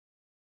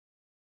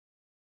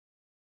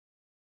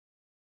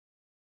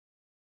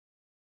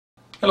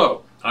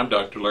Hello, I'm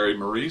Dr. Larry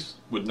Maurice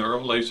with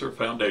Neuro-Laser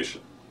Foundation.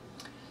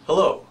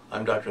 Hello,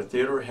 I'm Dr.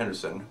 Theodore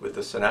Henderson with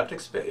the Synaptic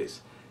Space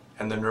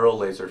and the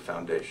Neuro-Laser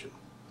Foundation.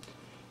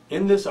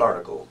 In this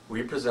article,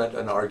 we present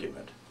an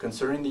argument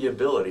concerning the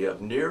ability of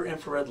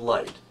near-infrared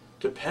light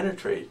to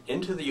penetrate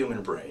into the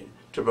human brain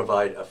to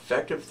provide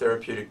effective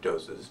therapeutic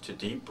doses to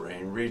deep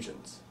brain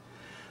regions.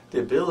 The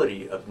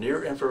ability of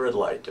near-infrared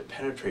light to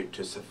penetrate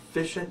to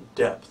sufficient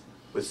depth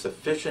with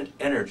sufficient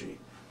energy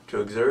to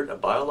exert a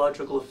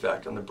biological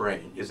effect on the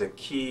brain is a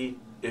key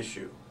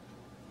issue.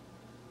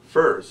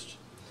 First,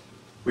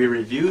 we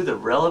review the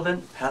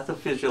relevant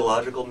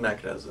pathophysiological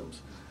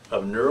mechanisms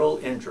of neural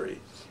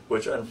injury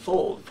which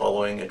unfold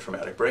following a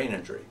traumatic brain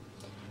injury.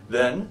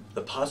 Then,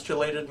 the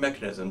postulated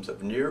mechanisms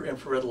of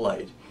near-infrared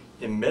light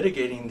in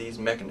mitigating these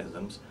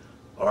mechanisms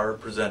are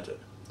presented.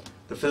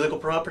 The physical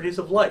properties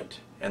of light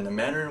and the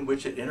manner in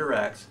which it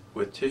interacts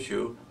with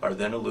tissue are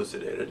then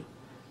elucidated.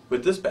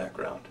 With this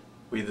background,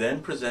 we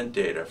then present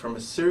data from a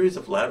series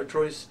of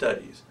laboratory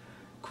studies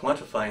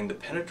quantifying the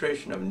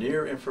penetration of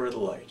near-infrared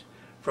light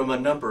from a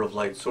number of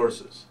light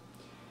sources.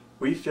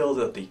 We feel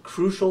that the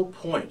crucial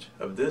point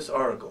of this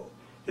article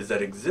is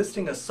that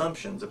existing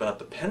assumptions about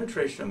the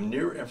penetration of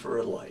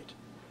near-infrared light,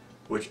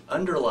 which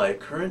underlie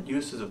current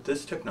uses of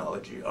this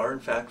technology, are in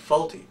fact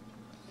faulty.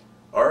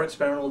 Our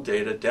experimental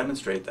data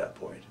demonstrate that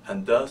point,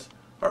 and thus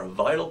are a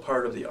vital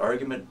part of the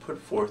argument put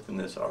forth in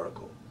this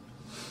article.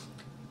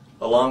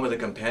 Along with a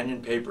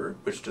companion paper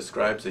which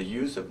describes the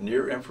use of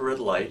near-infrared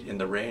light in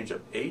the range of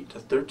 8 to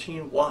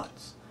 13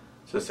 watts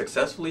to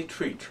successfully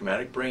treat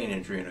traumatic brain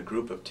injury in a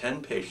group of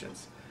 10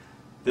 patients,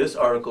 this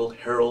article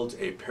heralds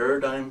a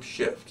paradigm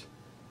shift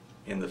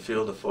in the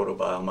field of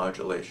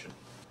photobiomodulation.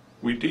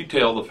 We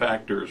detail the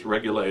factors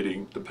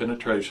regulating the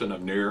penetration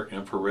of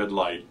near-infrared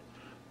light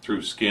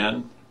through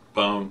skin,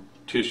 bone,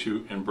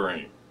 tissue, and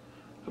brain.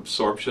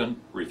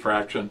 Absorption,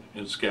 refraction,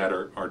 and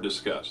scatter are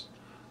discussed.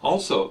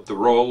 Also, the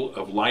role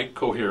of light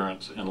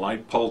coherence and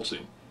light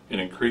pulsing in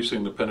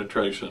increasing the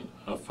penetration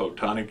of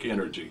photonic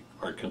energy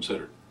are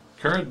considered.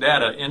 Current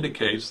data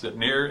indicates that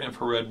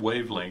near-infrared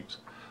wavelengths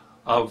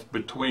of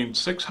between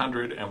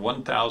 600 and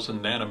 1,000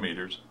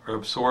 nanometers are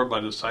absorbed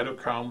by the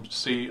cytochrome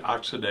C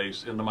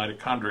oxidase in the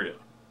mitochondria.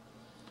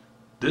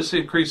 This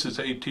increases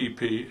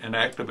ATP and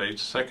activates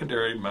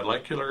secondary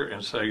molecular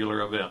and cellular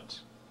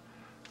events.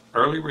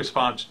 Early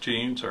response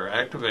genes are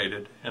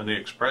activated and the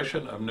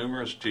expression of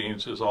numerous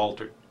genes is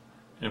altered.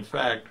 In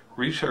fact,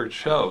 research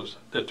shows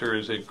that there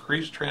is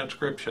increased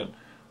transcription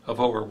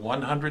of over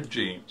 100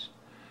 genes,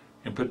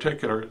 in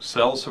particular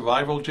cell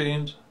survival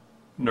genes,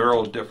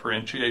 neural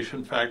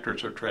differentiation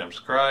factors are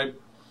transcribed,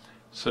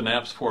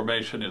 synapse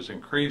formation is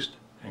increased,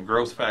 and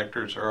growth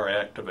factors are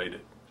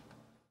activated.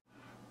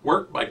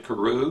 Work by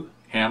Carew,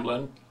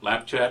 Hamlin,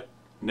 Lapchak,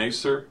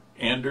 Neisser,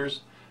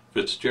 Anders,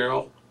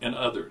 Fitzgerald, and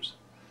others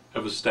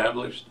have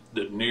established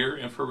that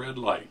near-infrared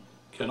light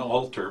can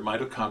alter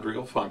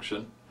mitochondrial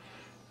function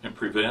and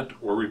prevent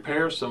or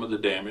repair some of the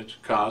damage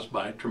caused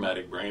by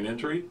traumatic brain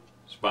injury,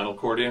 spinal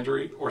cord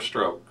injury, or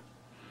stroke.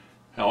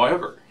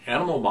 However,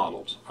 animal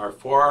models are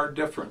far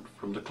different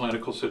from the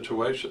clinical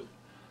situation,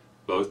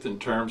 both in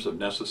terms of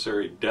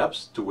necessary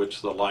depths to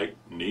which the light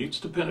needs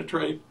to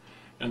penetrate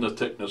and the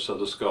thickness of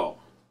the skull.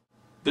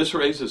 This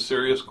raises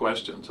serious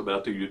questions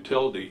about the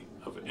utility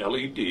of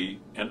LED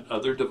and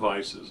other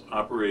devices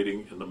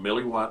operating in the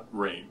milliwatt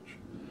range.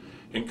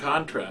 In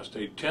contrast,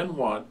 a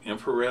 10-watt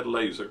infrared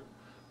laser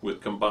with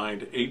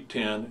combined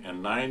 810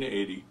 and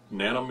 980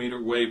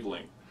 nanometer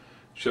wavelength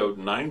showed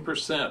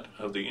 9%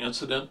 of the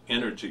incident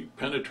energy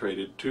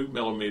penetrated 2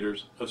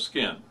 millimeters of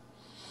skin.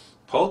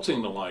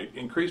 Pulsing the light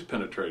increased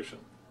penetration,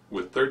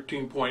 with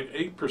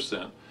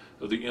 13.8%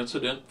 of the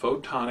incident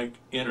photonic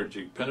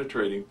energy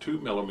penetrating 2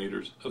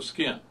 millimeters of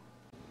skin.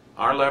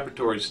 Our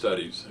laboratory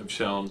studies have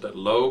shown that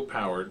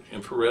low-powered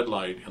infrared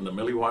light in the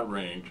milliwatt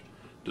range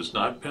does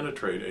not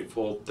penetrate a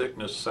full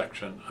thickness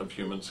section of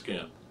human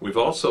skin. We've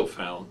also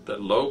found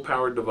that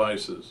low-powered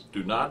devices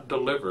do not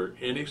deliver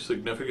any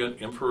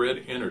significant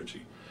infrared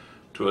energy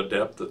to a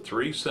depth of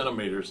 3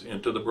 centimeters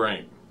into the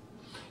brain.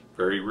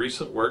 Very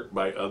recent work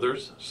by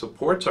others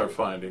supports our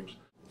findings.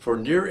 For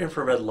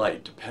near-infrared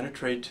light to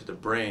penetrate to the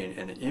brain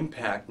and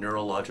impact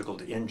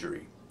neurological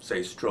injury,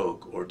 say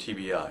stroke or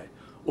TBI,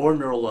 or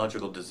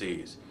neurological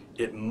disease,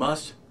 it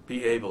must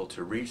be able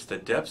to reach the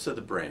depths of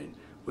the brain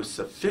with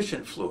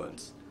sufficient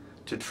fluence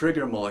to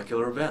trigger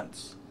molecular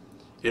events.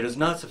 It is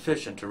not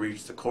sufficient to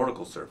reach the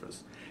cortical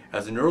surface,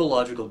 as a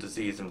neurological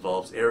disease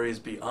involves areas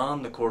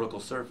beyond the cortical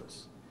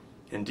surface.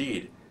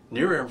 Indeed,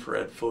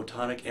 near-infrared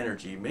photonic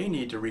energy may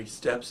need to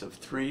reach depths of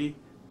 3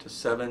 to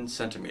 7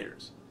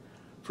 centimeters.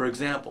 For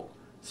example,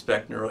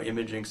 SPECT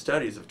neuroimaging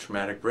studies of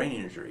traumatic brain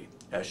injury,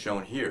 as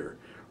shown here,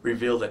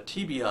 reveal that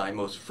TBI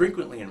most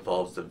frequently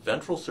involves the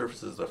ventral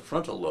surfaces of the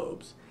frontal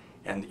lobes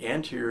and the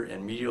anterior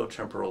and medial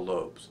temporal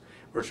lobes,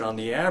 which on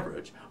the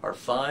average are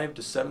 5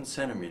 to 7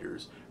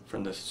 centimeters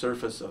from the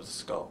surface of the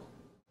skull.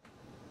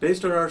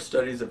 Based on our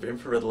studies of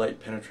infrared light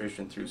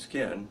penetration through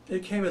skin,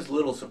 it came as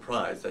little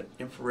surprise that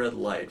infrared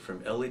light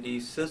from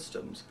LED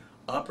systems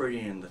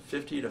operating in the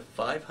 50 to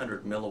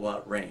 500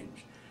 milliwatt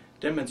range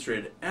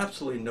demonstrated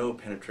absolutely no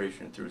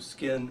penetration through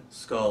skin,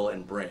 skull,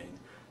 and brain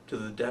to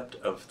the depth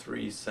of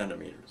 3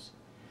 centimeters.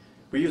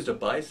 We used a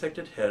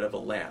bisected head of a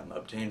lamb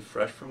obtained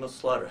fresh from a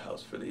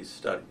slaughterhouse for these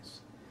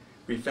studies.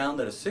 We found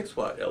that a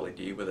 6-watt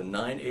LED with a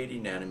 980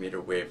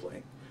 nanometer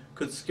wavelength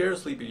could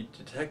scarcely be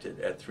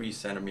detected at 3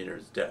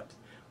 centimeters depth,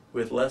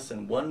 with less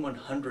than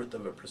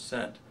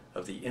 1/100%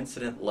 of the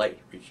incident light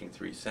reaching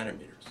 3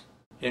 centimeters.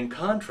 In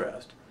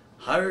contrast,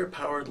 higher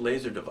powered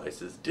laser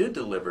devices did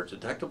deliver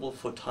detectable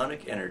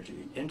photonic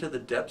energy into the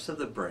depths of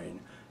the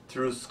brain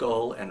through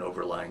skull and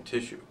overlying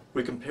tissue.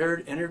 We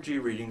compared energy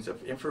readings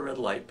of infrared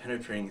light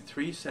penetrating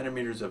 3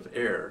 centimeters of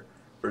air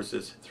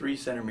versus 3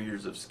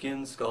 centimeters of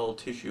skin, skull,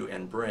 tissue,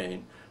 and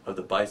brain of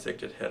the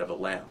bisected head of a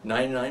lamb.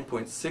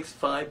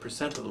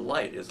 99.65% of the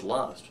light is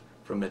lost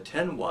from a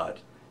 10-watt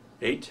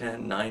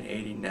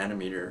 810-980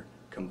 nanometer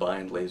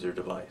combined laser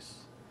device.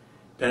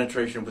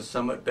 Penetration was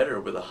somewhat better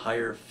with a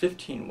higher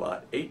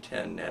 15-watt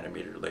 810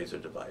 nanometer laser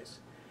device.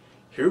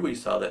 Here we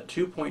saw that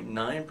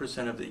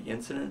 2.9% of the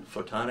incident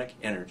photonic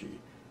energy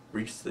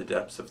reached the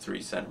depths of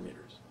 3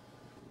 centimeters.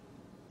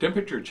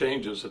 Temperature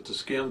changes at the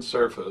skin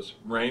surface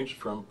ranged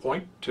from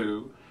 0.2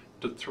 to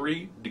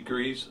 3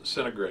 degrees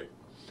centigrade.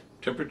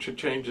 Temperature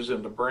changes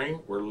in the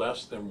brain were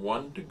less than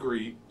 1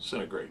 degree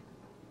centigrade.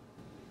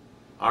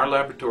 Our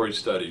laboratory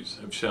studies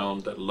have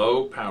shown that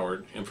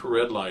low-powered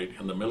infrared light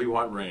in the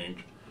milliwatt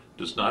range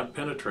does not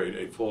penetrate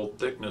a full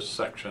thickness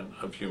section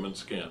of human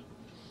skin.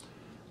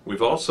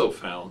 We've also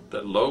found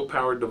that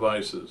low-powered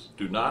devices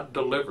do not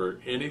deliver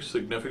any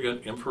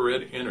significant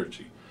infrared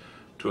energy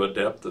to a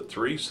depth of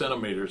 3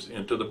 centimeters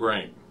into the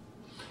brain.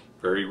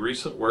 Very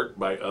recent work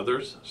by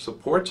others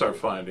supports our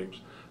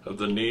findings of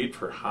the need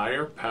for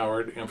higher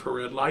powered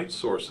infrared light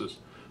sources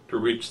to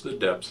reach the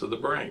depths of the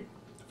brain.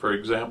 For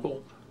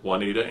example,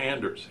 Juanita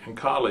Anders and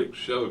colleagues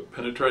showed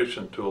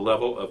penetration to a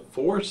level of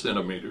 4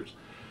 centimeters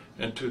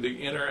into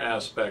the inner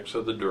aspects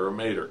of the dura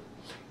mater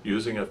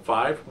using a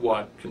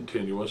 5-watt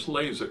continuous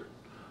laser.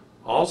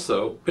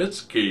 Also,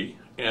 Pitsky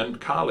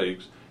and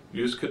colleagues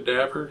used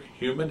cadaver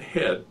human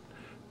head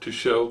to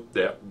show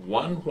that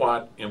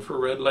 1-watt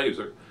infrared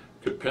laser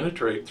could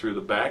penetrate through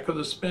the back of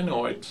the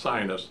sphenoid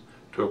sinus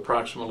to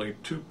approximately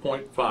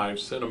 2.5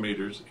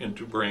 centimeters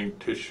into brain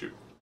tissue.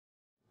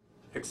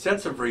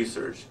 Extensive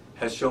research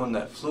has shown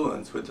that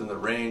fluence within the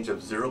range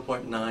of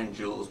 0.9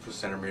 joules per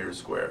centimeter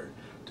squared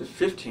to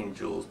 15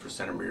 joules per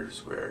centimeter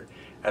squared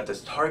at the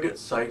target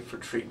site for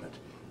treatment,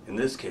 in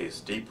this case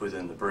deep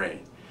within the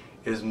brain,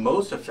 is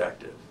most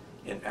effective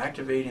in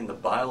activating the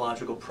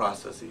biological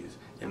processes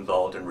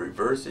involved in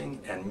reversing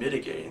and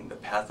mitigating the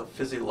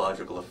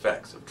pathophysiological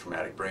effects of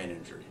traumatic brain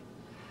injury.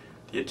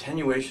 The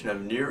attenuation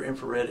of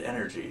near-infrared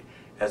energy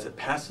as it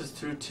passes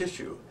through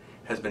tissue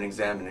has been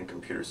examined in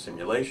computer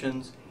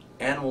simulations,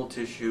 animal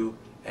tissue,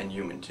 and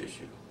human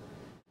tissue.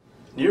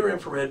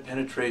 Near-infrared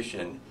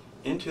penetration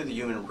into the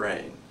human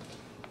brain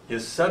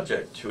is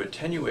subject to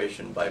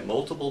attenuation by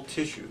multiple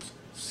tissues,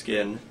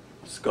 skin,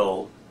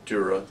 skull,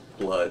 dura,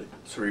 blood,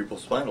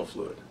 cerebrospinal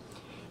fluid,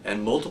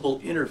 and multiple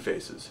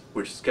interfaces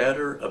which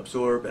scatter,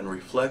 absorb, and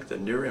reflect the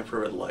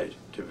near-infrared light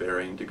to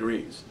varying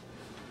degrees.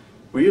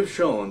 We have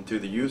shown through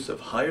the use of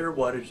higher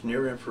wattage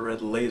near-infrared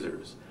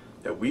lasers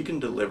that we can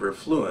deliver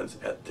fluence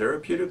at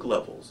therapeutic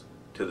levels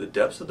to the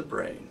depths of the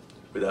brain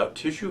without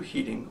tissue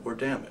heating or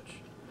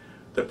damage.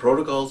 The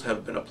protocols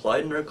have been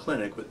applied in our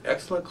clinic with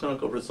excellent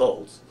clinical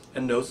results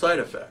and no side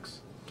effects.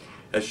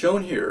 As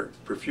shown here,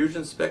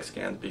 perfusion SPECT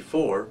scans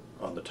before,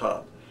 on the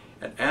top,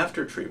 and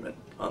after treatment,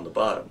 on the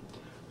bottom,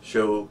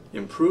 show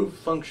improved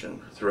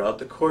function throughout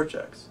the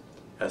cortex,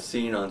 as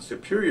seen on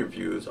superior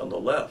views on the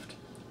left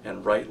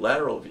and right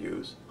lateral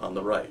views on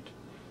the right.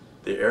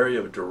 The area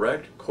of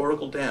direct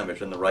cortical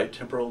damage in the right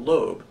temporal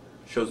lobe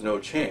shows no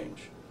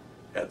change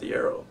at the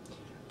arrow,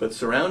 but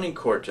surrounding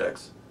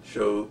cortex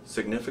show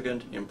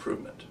significant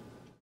improvement.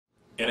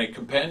 In a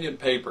companion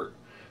paper,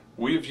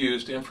 we have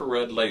used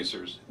infrared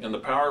lasers in the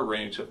power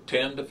range of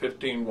 10 to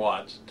 15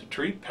 watts to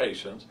treat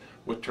patients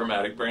with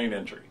traumatic brain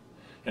injury.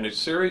 In a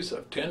series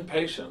of 10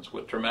 patients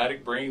with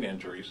traumatic brain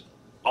injuries,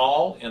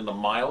 all in the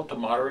mild to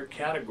moderate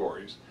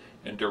categories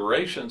and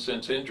duration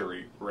since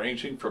injury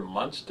ranging from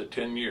months to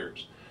 10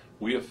 years,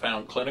 we have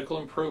found clinical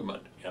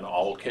improvement in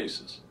all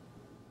cases.